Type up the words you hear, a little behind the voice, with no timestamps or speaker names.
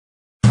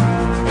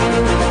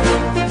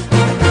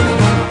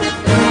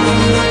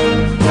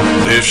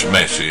This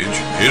message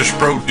is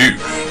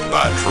produced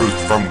by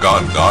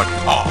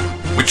truthfromgod.com,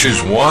 which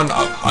is one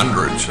of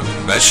hundreds of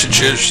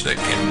messages that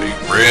can be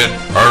read,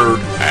 heard,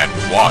 and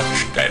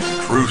watched at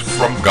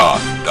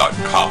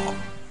truthfromgod.com.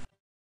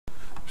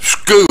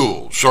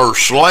 Schools are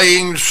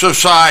slaying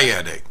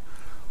society.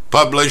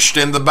 Published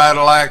in the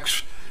Battle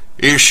Axe,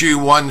 issue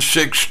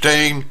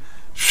 116,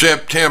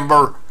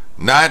 September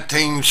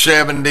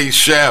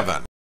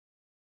 1977.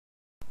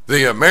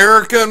 The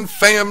American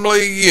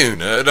family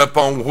unit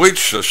upon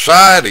which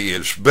society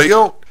is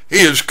built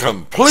is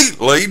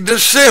completely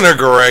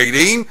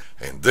disintegrating,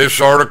 and this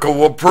article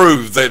will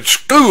prove that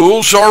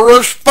schools are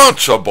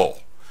responsible.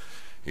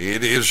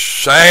 It is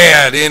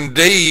sad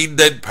indeed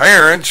that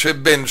parents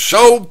have been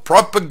so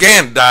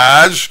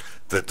propagandized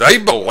that they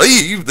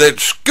believe that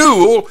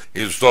school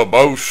is the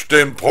most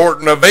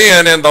important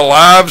event in the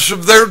lives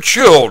of their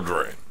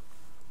children.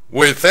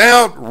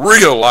 Without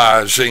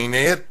realizing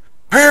it,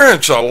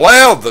 parents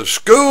allow the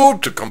school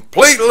to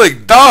completely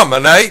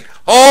dominate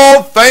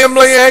all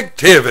family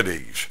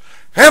activities.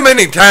 How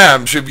many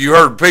times have you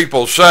heard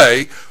people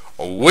say,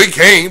 "Oh, we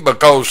can't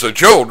because the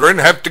children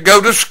have to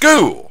go to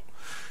school"?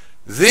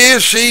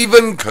 This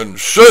even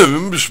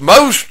consumes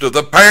most of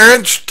the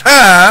parents'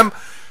 time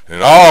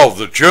and all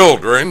the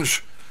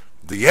children's.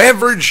 The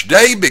average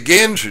day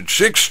begins at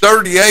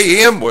 6:30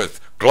 a.m.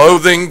 with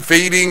clothing,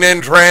 feeding,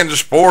 and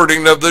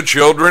transporting of the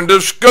children to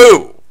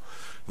school.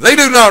 They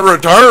do not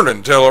return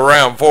until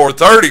around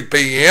 4:30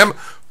 p.m.,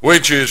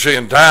 which is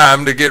in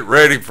time to get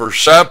ready for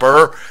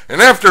supper,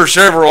 and after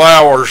several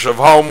hours of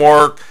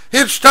homework,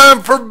 it's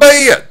time for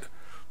bed.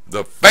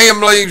 The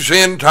family's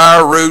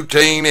entire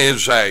routine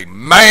is a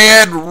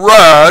mad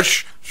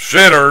rush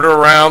centered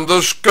around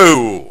the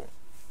school.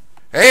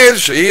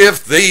 As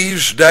if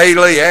these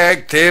daily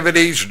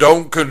activities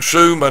don't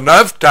consume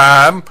enough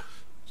time,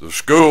 the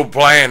school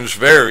plans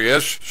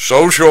various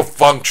social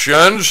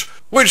functions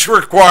which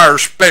require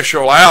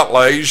special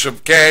outlays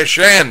of cash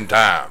and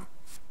time.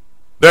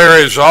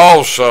 There is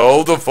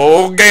also the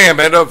full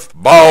gamut of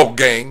ball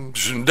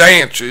games and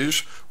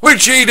dances,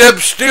 which eat up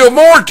still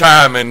more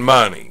time and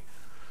money.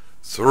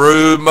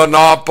 Through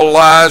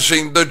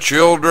monopolizing the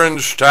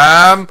children's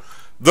time,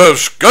 the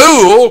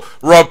school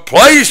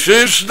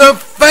replaces the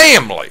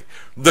family.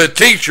 The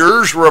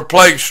teachers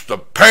replace the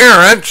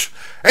parents,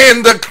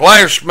 and the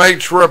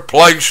classmates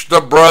replace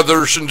the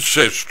brothers and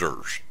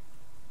sisters.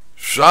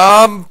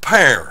 Some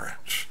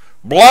parents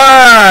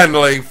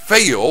blindly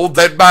feel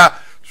that by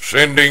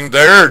sending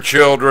their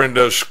children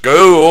to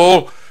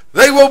school,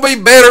 they will be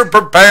better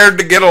prepared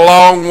to get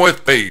along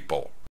with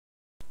people.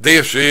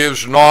 This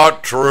is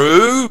not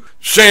true,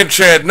 since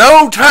at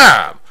no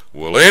time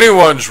will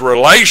anyone's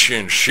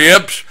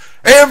relationships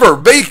ever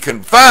be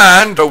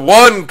confined to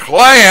one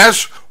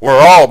class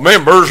where all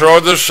members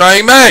are the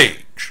same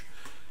age.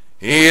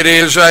 It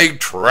is a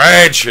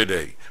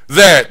tragedy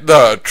that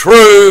the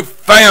true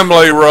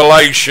family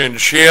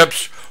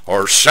relationships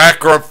are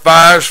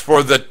sacrificed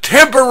for the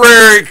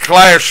temporary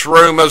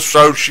classroom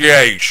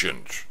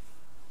associations.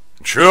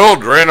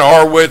 Children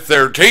are with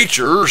their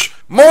teachers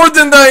more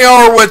than they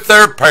are with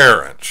their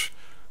parents.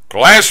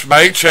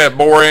 Classmates have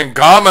more in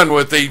common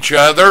with each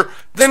other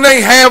than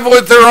they have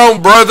with their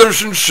own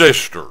brothers and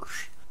sisters.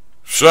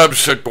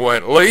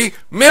 Subsequently,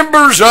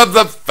 members of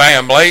the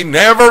family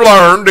never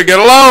learn to get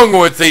along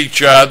with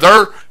each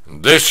other.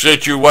 This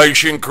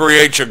situation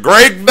creates a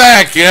great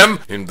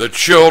vacuum in the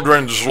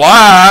children's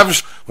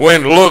lives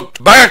when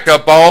looked back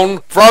upon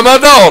from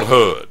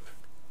adulthood.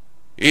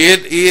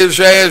 It is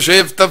as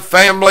if the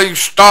family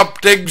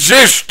stopped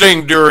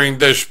existing during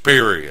this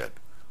period.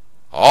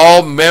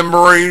 All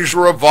memories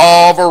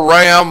revolve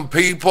around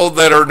people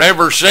that are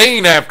never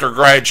seen after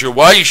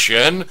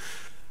graduation.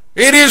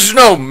 It is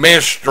no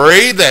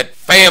mystery that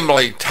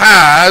family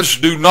ties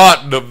do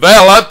not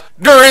develop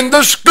during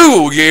the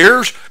school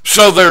years,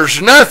 so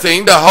there's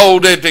nothing to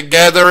hold it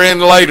together in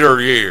later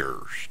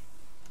years.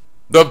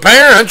 The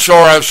parents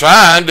are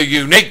assigned a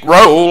unique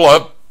role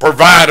of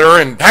provider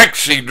and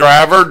taxi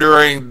driver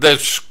during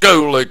this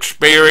school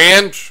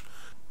experience.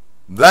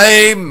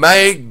 They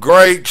make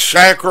great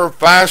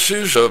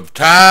sacrifices of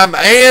time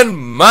and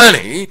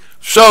money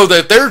so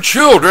that their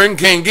children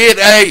can get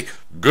a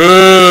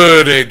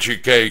good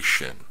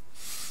education.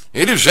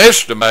 It is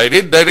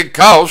estimated that it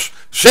costs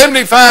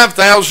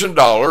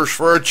 $75,000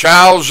 for a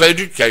child's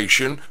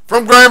education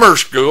from grammar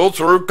school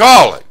through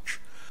college.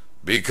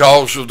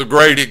 Because of the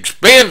great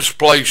expense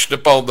placed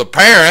upon the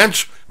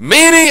parents,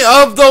 many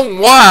of the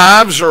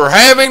wives are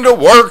having to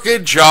work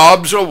at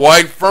jobs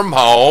away from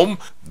home,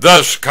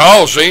 thus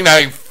causing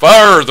a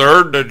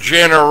further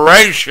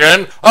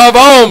degeneration of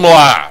home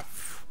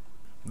life.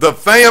 The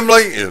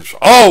family is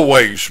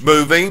always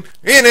moving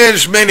in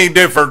as many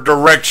different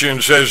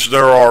directions as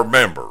there are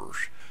members.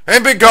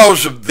 And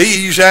because of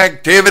these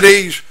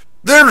activities,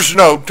 there's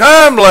no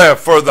time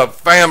left for the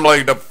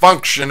family to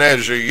function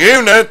as a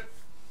unit.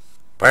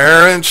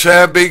 Parents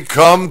have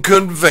become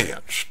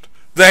convinced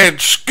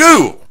that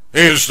school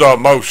is the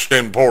most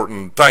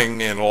important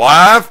thing in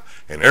life,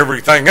 and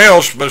everything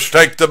else must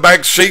take the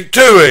back seat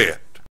to it.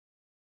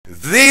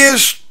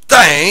 This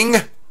thing,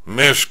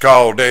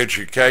 miscalled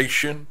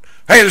education,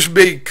 has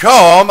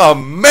become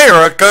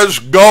America's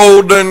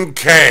golden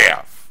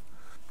calf.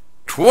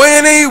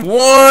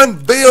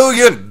 $21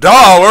 billion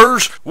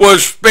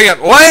was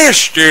spent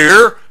last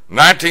year,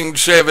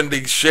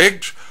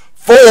 1976,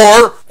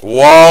 for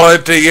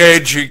quality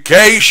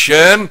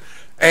education,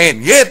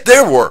 and yet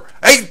there were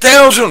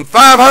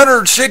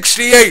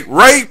 8,568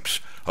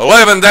 rapes,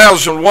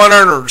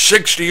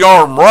 11,160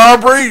 armed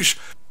robberies,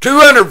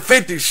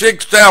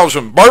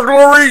 256,000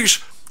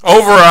 burglaries,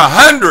 over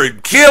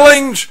 100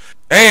 killings,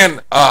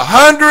 and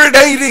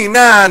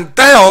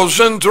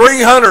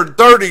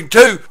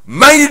 189,332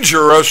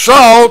 major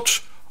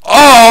assaults,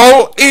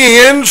 all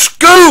in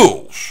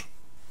schools.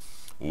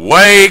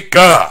 Wake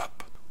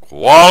up.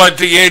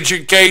 Quality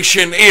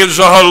education is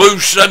a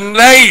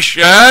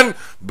hallucination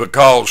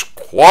because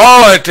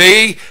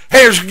quality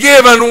has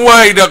given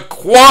way to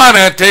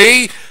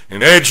quantity,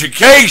 and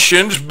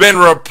education's been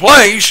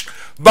replaced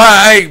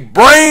by a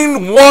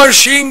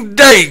brainwashing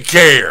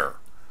daycare.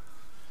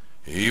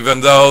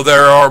 Even though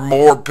there are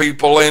more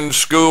people in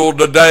school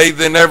today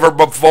than ever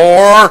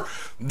before,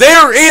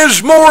 there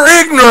is more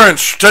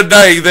ignorance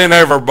today than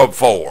ever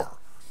before.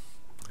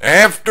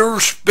 After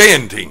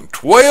spending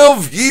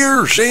 12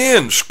 years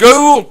in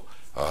school,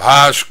 a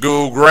high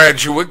school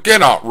graduate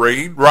cannot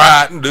read,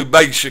 write, and do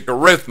basic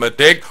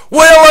arithmetic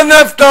well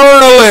enough to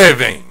earn a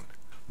living.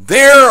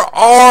 There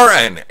are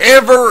an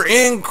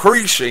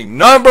ever-increasing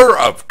number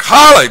of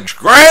college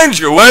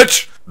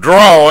graduates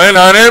drawing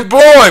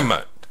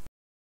unemployment.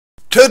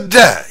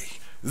 Today,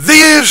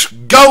 this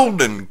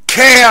golden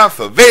calf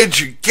of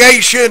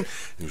education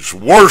is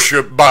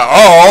worshipped by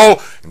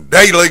all, and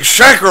daily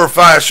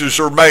sacrifices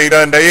are made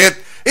unto it,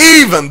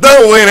 even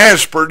though it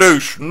has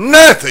produced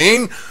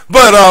nothing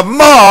but a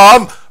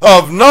mob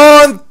of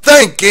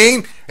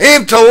non-thinking,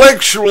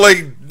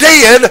 intellectually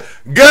dead,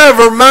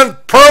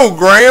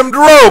 government-programmed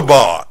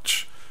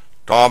robots.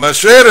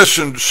 Thomas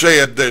Edison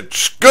said that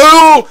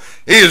school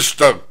is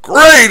the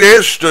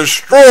greatest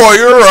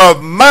destroyer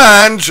of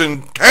minds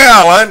and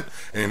talent,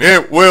 and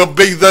it will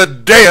be the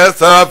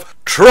death of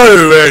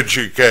true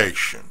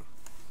education.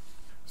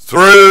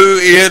 Through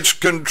its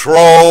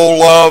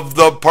control of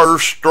the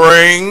purse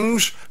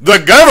strings, the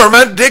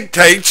government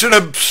dictates an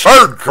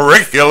absurd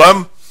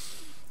curriculum.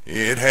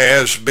 It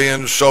has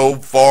been so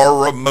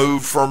far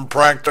removed from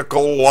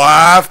practical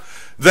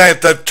life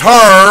that the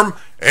term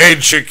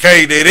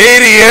educated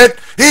idiot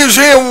is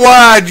in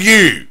wide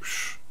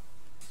use.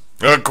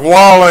 The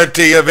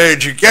quality of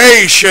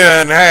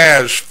education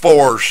has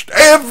forced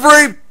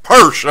every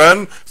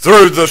person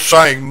through the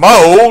same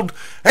mold,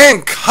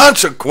 and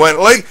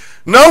consequently,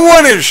 no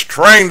one is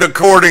trained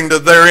according to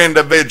their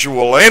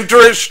individual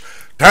interests,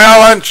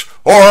 talents,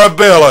 or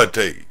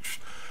abilities.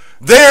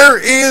 There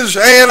is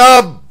an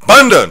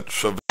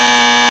abundance of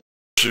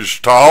is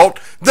taught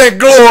that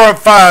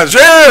glorifies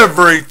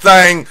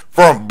everything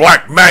from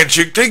black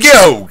magic to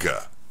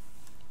yoga.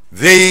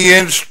 The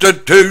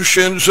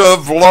institutions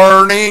of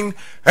learning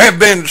have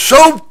been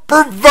so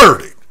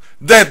perverted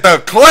that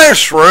the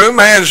classroom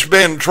has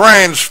been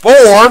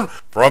transformed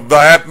from the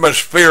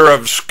atmosphere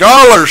of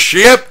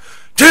scholarship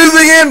to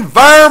the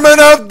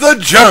environment of the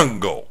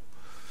jungle.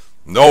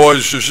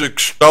 Noise is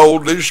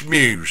extolled as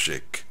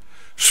music.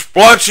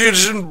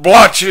 Splotches and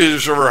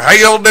blotches are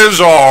hailed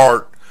as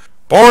art.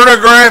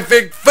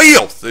 Pornographic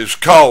filth is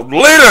called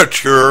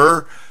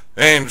literature,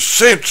 and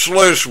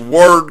senseless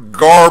word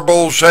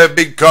garbles have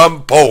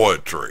become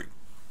poetry.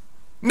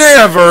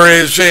 Never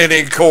is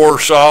any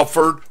course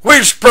offered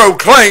which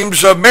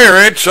proclaims the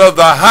merits of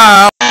the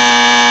high.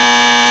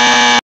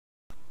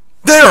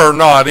 There are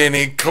not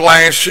any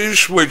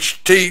classes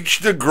which teach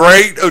the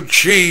great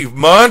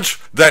achievements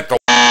that the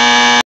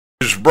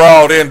is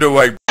brought into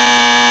a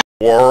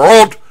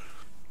world.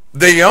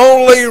 The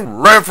only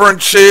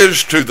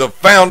references to the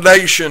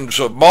foundations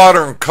of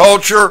modern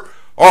culture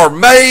are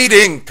made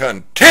in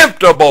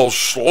contemptible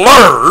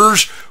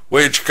slurs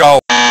which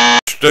cause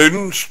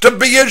students to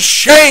be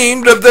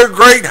ashamed of their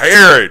great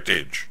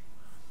heritage.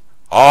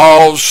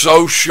 All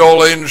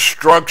social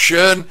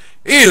instruction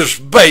is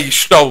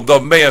based on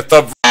the myth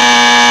of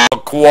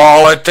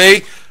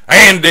equality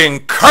and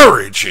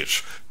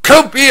encourages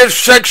copious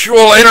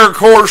sexual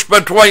intercourse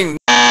between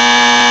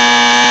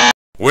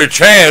which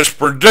has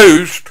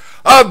produced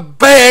a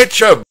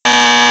batch of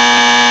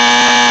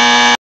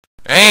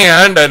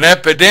and an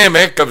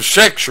epidemic of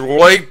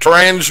sexually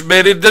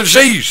transmitted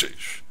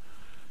diseases.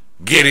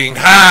 Getting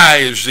high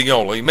is the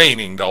only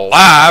meaning to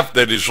life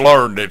that is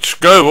learned at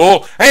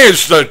school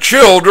as the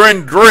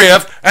children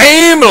drift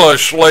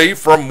aimlessly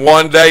from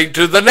one day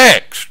to the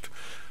next.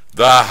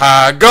 The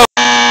high goals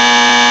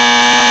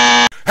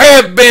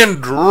have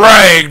been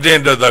dragged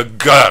into the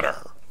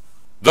gutter.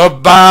 The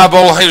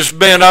Bible has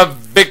been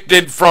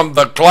evicted from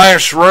the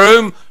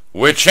classroom,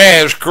 which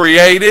has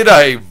created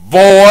a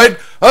void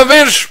of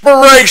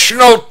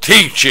inspirational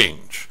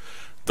teachings.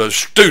 The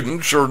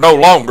students are no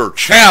longer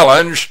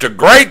challenged to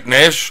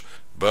greatness,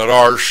 but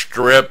are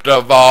stripped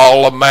of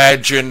all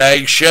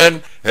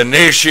imagination,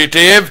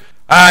 initiative,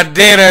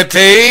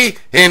 identity,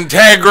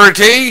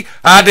 integrity,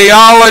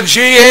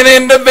 ideology, and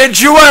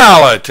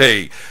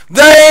individuality.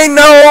 They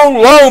no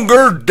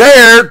longer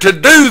dare to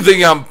do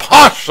the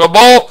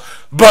impossible,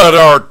 but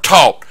are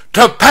taught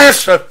to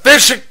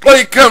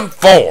pacifistically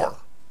conform.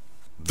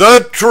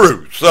 The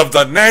truth of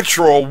the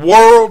natural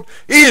world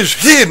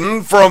is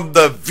hidden from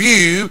the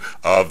view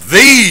of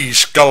these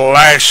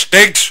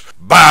scholastics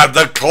by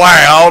the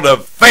cloud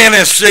of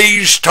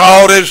fantasies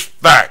taught as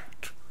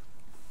fact.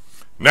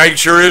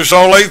 Nature is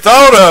only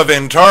thought of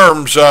in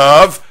terms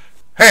of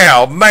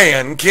how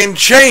man can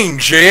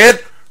change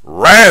it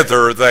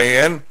rather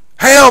than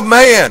how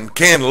man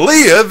can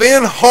live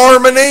in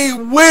harmony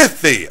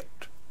with it.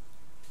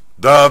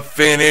 The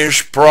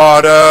finished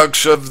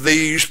products of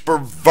these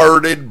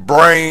perverted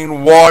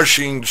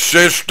brainwashing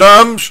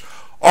systems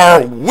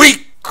are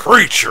weak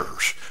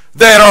creatures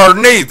that are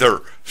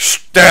neither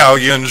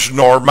stallions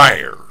nor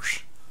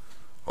mares.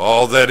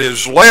 All that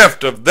is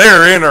left of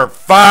their inner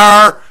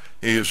fire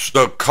is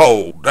the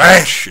cold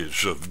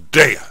ashes of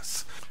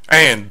death,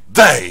 and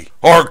they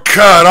are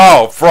cut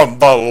off from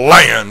the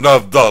land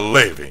of the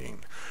living.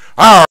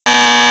 Our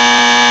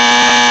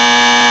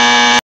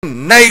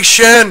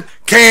nation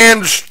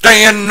can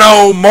stand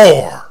no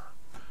more.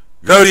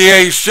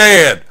 Gautier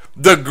said,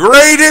 "The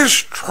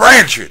greatest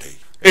tragedy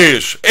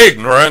is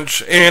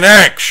ignorance in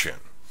action."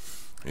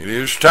 It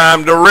is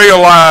time to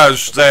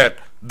realize that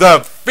the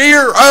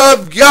fear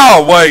of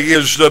Yahweh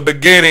is the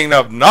beginning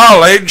of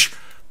knowledge,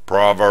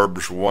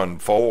 Proverbs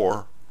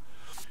 1:4.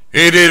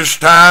 It is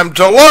time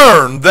to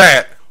learn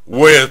that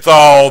with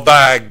all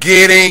thy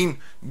getting,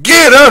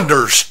 get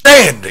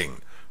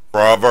understanding,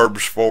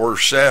 Proverbs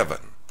 4:7.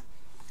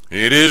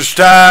 It is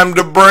time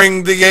to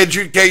bring the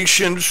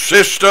education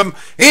system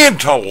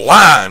into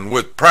line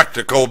with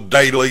practical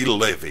daily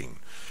living.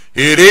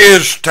 It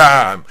is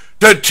time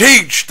to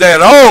teach that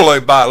only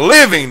by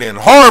living in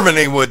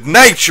harmony with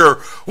nature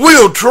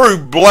will true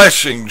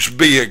blessings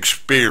be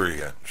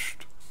experienced.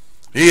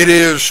 It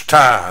is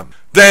time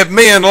that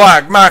men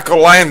like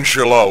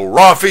Michelangelo,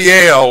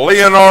 Raphael,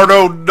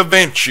 Leonardo da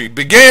Vinci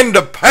began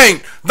to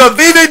paint the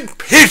vivid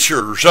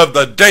pictures of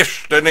the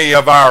destiny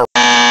of our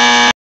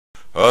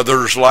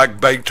Others like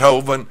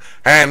Beethoven,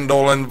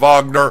 Handel, and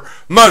Wagner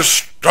must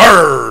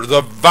stir the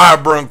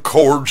vibrant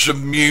chords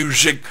of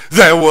music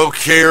that will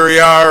carry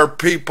our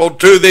people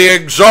to the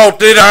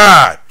exalted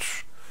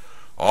heights.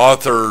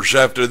 Authors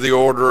after the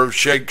order of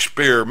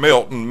Shakespeare,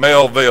 Milton,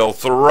 Melville,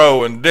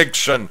 Thoreau, and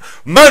Dixon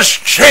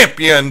must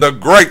champion the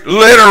great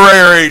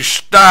literary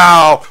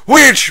style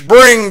which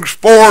brings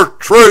forth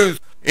truth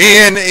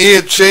in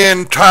its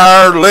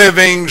entire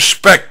living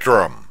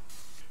spectrum.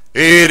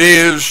 It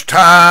is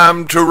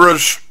time to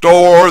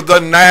restore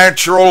the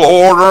natural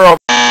order of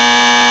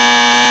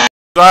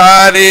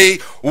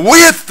society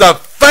with the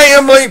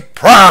family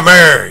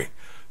primary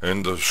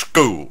and the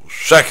school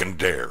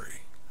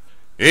secondary.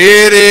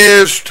 It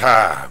is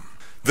time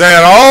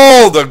that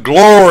all the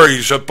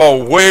glories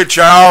upon which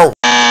our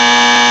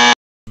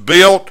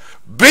built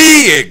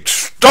be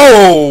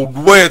extolled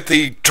with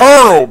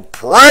eternal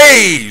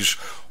praise,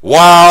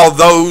 while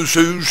those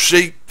who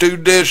seek to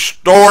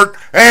distort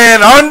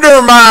and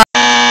undermine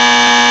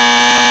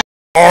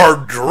are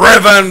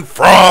driven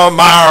from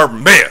our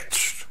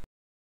midst.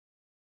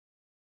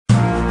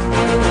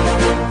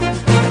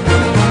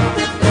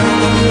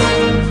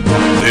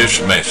 This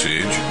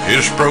message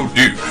is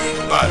produced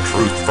by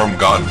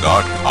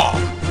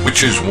truthfromgod.com,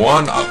 which is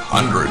one of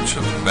hundreds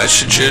of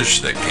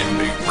messages that can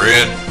be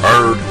read,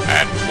 heard,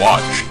 and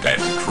watched at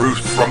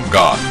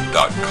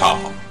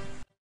truthfromgod.com.